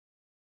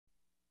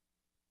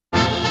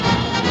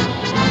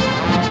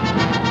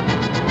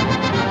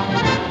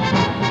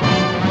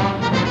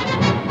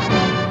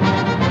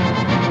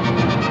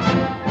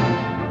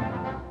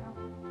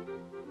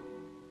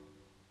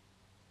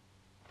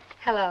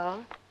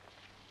Hello.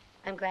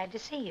 I'm glad to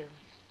see you.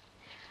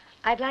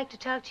 I'd like to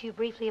talk to you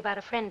briefly about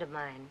a friend of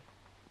mine,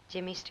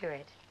 Jimmy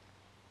Stewart,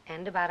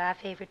 and about our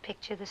favorite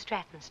picture, The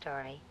Stratton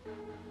Story.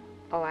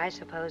 Oh, I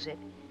suppose it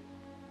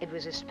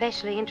was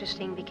especially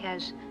interesting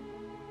because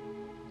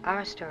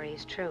our story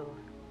is true.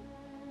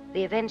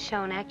 The events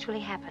shown actually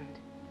happened.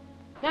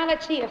 Now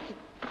let's see your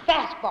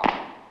fastball.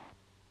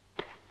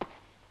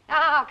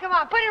 Now, come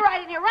on, put it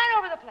right in here, right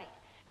over the plate.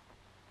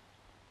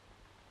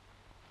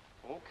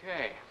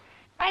 Okay.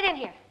 Right in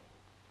here.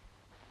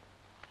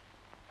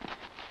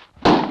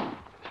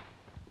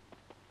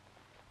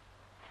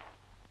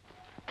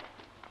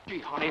 Gee,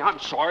 honey, I'm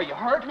sorry. You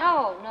hurt?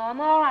 No, I'm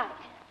all right.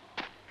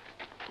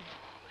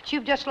 But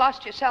you've just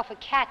lost yourself a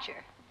catcher.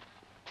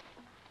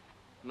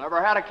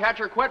 Never had a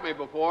catcher quit me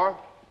before.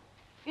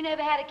 You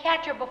never had a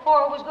catcher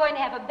before who was going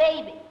to have a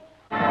baby.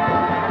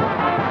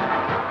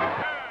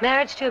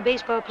 Marriage to a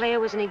baseball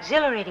player was an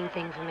exhilarating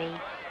thing for me.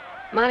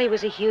 Monty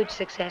was a huge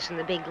success in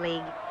the big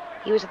league.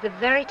 He was at the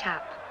very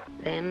top.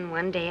 Then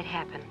one day it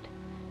happened.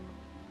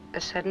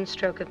 A sudden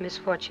stroke of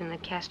misfortune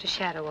that cast a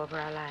shadow over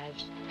our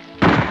lives.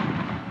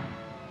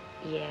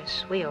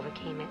 Yes, we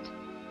overcame it.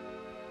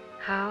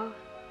 How?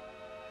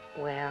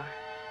 Well,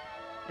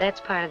 that's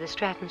part of the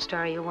Stratton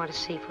story you'll want to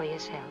see for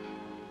yourself.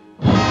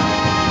 Yeah,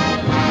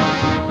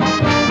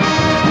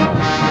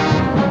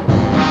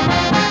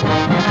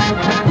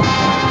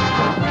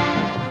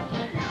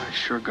 I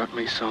sure got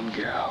me some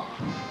gal.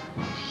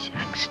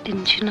 Shucks,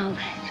 didn't you know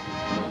that?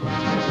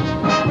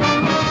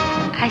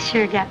 I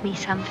sure got me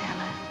some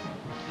fella.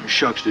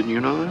 Shucks, didn't you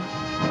know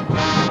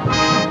that?